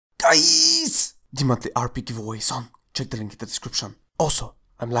Guys! The monthly RP giveaway is on. Check the link in the description. Also,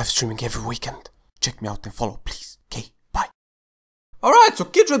 I'm live streaming every weekend. Check me out and follow, please. Okay, bye. Alright, so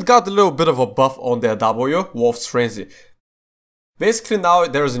Kindred got a little bit of a buff on their W, Wolf's Frenzy. Basically now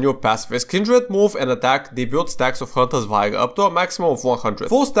there is a new passive. As Kindred move and attack, they build stacks of Hunter's Vigor up to a maximum of 100.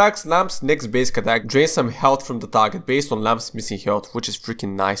 Full stacks, Lamp's next basic attack drains some health from the target based on Lamp's missing health, which is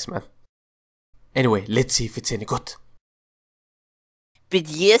freaking nice, man. Anyway, let's see if it's any good. But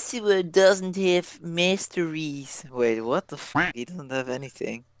Yasuo doesn't have masteries. Wait, what the f? He doesn't have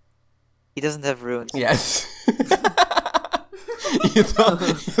anything. He doesn't have runes. Yes.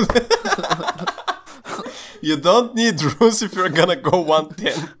 You don't need runes if you're gonna go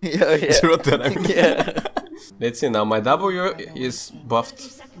 110. Yeah. 010, I mean. Yeah. Let's see now, my W is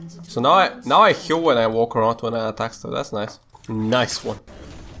buffed. So now I heal when I walk around when I attack, so that's nice. Nice one.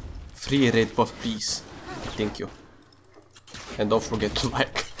 Free red buff, please. Thank you. And don't forget to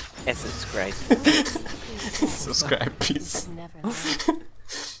like. And subscribe. Subscribe, please.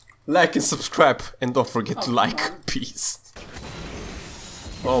 Like and subscribe. And don't forget to like, please.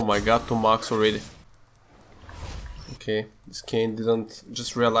 Oh my god, 2 marks already. Okay, this Kane didn't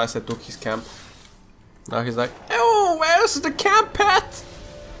just realize I took his camp. Now he's like, oh, where's the camp at?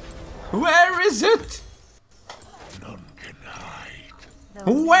 Where is it? None can hide.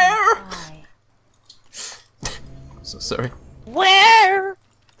 Where? So sorry. Where?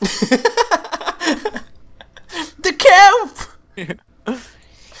 The camp!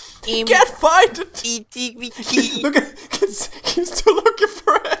 Can't find it! Look at, he's still looking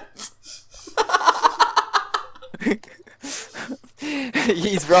for it!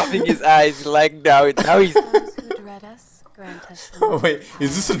 He's rubbing his eyes like now he's... Oh wait,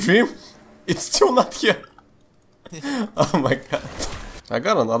 is this a dream? It's still not here! Oh my god. I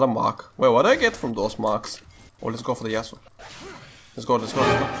got another mark. Wait, what did I get from those marks? Oh, let's go for the Yasuo. Let's go.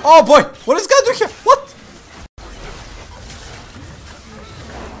 Oh boy! What is this guy doing here? What?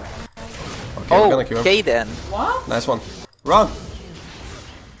 Okay, we're gonna kill him. Okay then. What? Nice one. Run!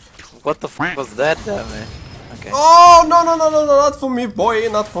 What the f was that, damn it? Okay. Oh, no, not for me, boy,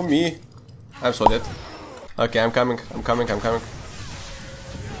 not for me. I'm so dead. Okay, I'm coming.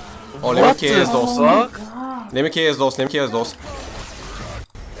 Oh, let me KS those. Let me KS those.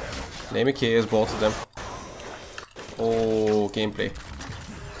 Let me KS both of them. Oh, gameplay.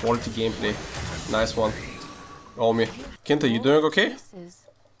 Quality gameplay. Nice one. Oh, me. Kinta, you doing okay?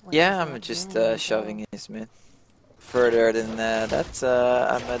 Yeah, I'm just shoving his mid. Further than that,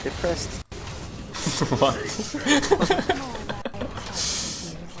 I'm depressed. What?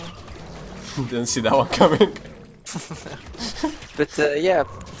 Didn't see that one coming. But yeah,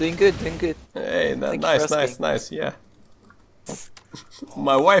 doing good. Hey, nice, yeah.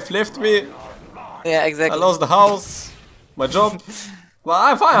 My wife left me. Yeah, exactly. I lost the house, my job. Well,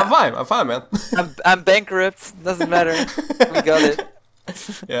 I'm fine, man. I'm bankrupt. Doesn't matter. We got it.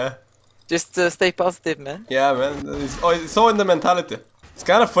 Yeah. Just stay positive, man. Yeah, man. It's all in the mentality. It's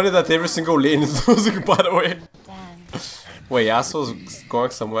kind of funny that every single lane is losing, by the way. Wait, Yasuo's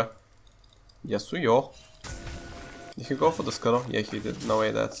going somewhere. Yasuo. Did he go for the scuttle? Yeah, he did. No way,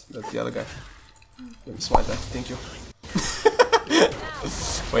 that's the other guy. Let me swipe that. Thank you.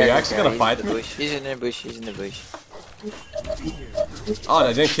 Wait, you're actually gonna fight me? He's in the bush. Oh,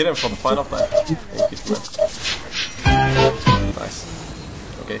 I didn't hit him for the final time. Thank you, man. Nice.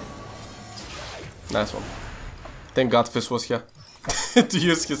 Okay. Nice one. Thank God Fizz was here. To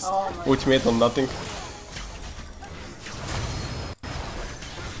use his ultimate on nothing.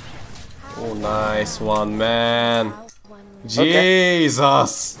 Oh, nice one, man.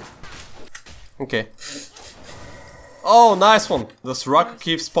 Jesus. Okay. Oh, nice one. This rock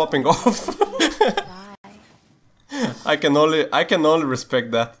keeps popping off. I can only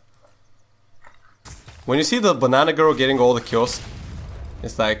respect that. When you see the banana girl getting all the kills,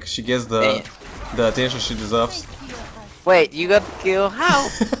 it's like she gets the attention she deserves. Wait, you got the kill? How?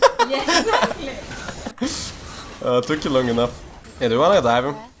 Yeah, exactly. Took you long enough. Hey, do you wanna dive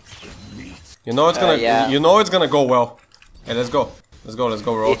him? You know it's gonna. You know it's gonna go well. Hey, let's go. Let's go.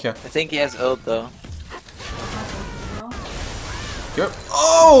 We're all here. I think he has ult though. Good.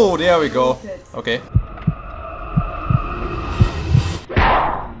 Oh, there we go. Okay.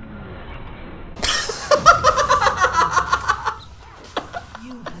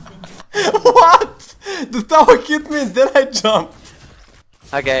 What? The tower hit me and then I jumped.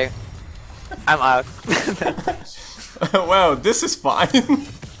 Okay. I'm out. Well, this is fine.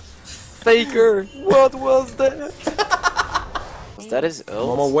 Faker, what was that? Was that his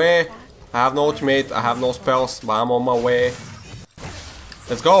ult? I'm on my way. I have no ultimate, I have no spells, but I'm on my way.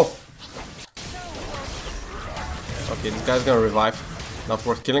 Let's go. Okay, this guy's gonna revive. Not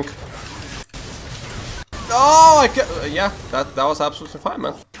worth killing. Oh, I can. Yeah, that was absolutely fine,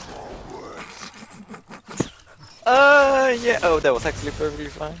 man. Yeah. Oh, that was actually perfectly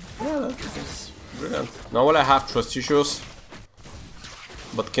fine. Yeah, that's brilliant. Now will I have trust issues?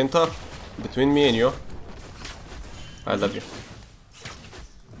 But Kinta, between me and you, I love you.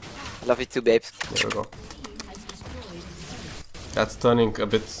 Love you too, babes. There we go. That's turning a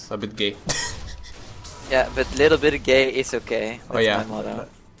bit gay. Yeah, but little bit gay is okay. That's Oh yeah. my motto.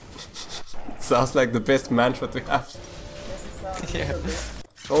 Sounds like the best mantra to have. Yeah.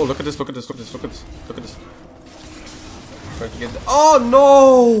 Oh, look at this! Look at this! Look at this! Look at this! Look at this! Trying to get the oh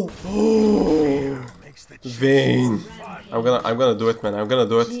no! Vayne. I'm gonna do it, man. I'm gonna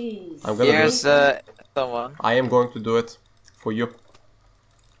do it. I'm gonna Here's do it. someone I am going to do it for you.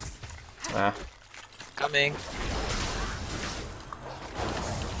 Ah. coming.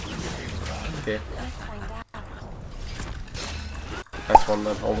 Okay. Nice one,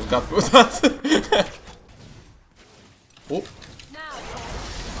 man. Almost got through that. Oh.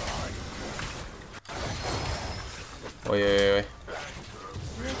 Oh yeah.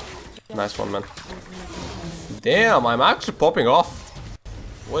 Nice one, man. Damn, I'm actually popping off.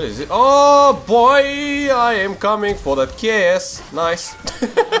 What is it? Oh boy, I am coming for that KS. Nice.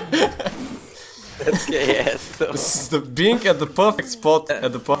 That's KS. This is the being at the perfect spot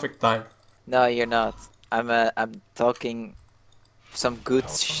at the perfect time. No, you're not. I'm talking some good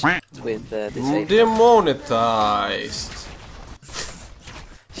shit with this lady. Demonetized.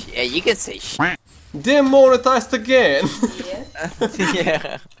 Yeah, you can say shit. Demonetized again.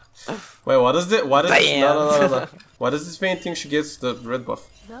 Yeah. Wait, what is it? What is this? Bam. No. What is this Vayne thing? She gets the red buff.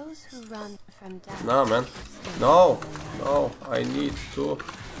 Those who run from death. No, man. No. I need to.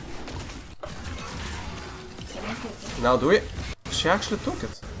 Now do it. She actually took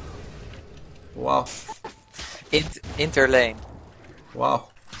it. Wow. Interlane. Wow.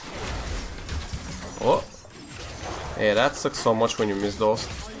 Oh. Hey, that sucks so much when you miss those.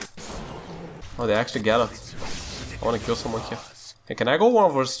 Oh, they actually get it. I want to kill someone here. Hey, can I go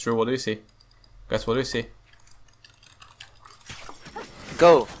 1 versus 3? What do you see? Guys, what do you see?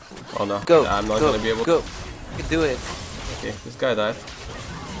 Go. Oh no, Go. I'm not go, gonna be able go. to. You can do it. Okay, this guy died.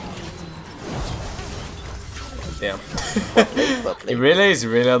 Damn. Irelia is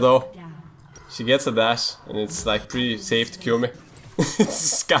Irelia though. She gets a dash, and it's like pretty safe to kill me.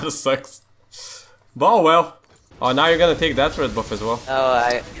 It's kinda sucks. But oh well. Oh, now you're gonna take that red buff as well.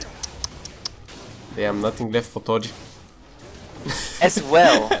 Oh, Damn, nothing left for Toji. as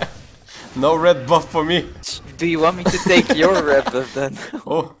well. No red buff for me. Do you want me to take your red buff then?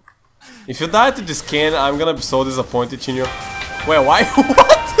 Oh. If you die to this can, I'm gonna be so disappointed in you. Wait, why?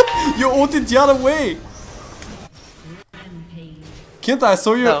 What? You ulted the other way! Kinta, I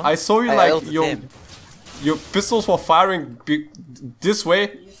saw you. No, I saw you I like ulted your pistols were firing this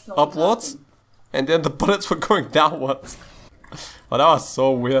way upwards, and then the bullets were going downwards. But that was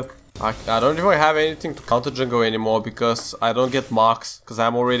so weird. I don't even have anything to counter jungle anymore because I don't get marks because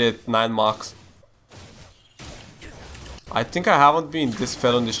I'm already at 9 marks. I think I haven't been this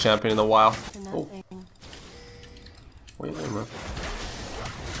fed on this champion in a while. Oh. Wait a minute.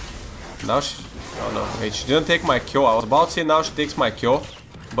 Now she... Oh no, wait, she didn't take my kill. I was about to say now she takes my kill,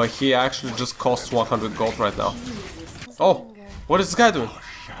 but he actually just costs 100 gold right now. Oh, what is this guy doing?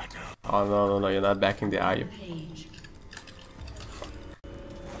 Oh no, you're not backing the eye.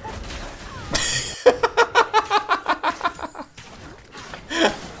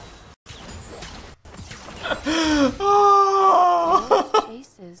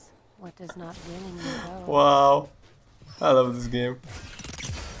 Chases what does not willingly go. Wow, I love this game.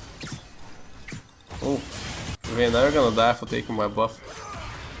 Oh, man, now you're gonna die for taking my buff.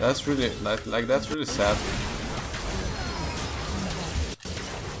 That's really like that's really sad.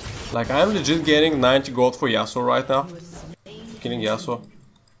 Like I'm legit getting 90 gold for Yasuo right now. Killing Yasuo.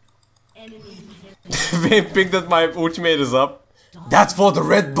 They picked that my ultimate is up. That's for the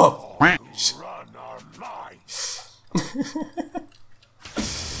red buff. Let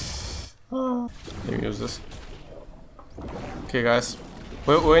me use this. Okay, guys.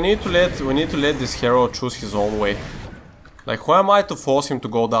 We need to let this hero choose his own way. Like, who am I to force him to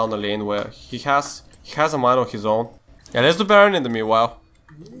go down a lane where he has a mind of his own? Yeah, let's do Baron in the meanwhile.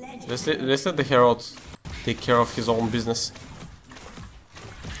 Let's let the hero take care of his own business.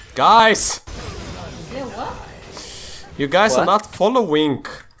 Guys, you guys are not following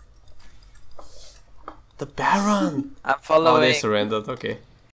the Baron. I'm following. Oh, they surrendered. Okay.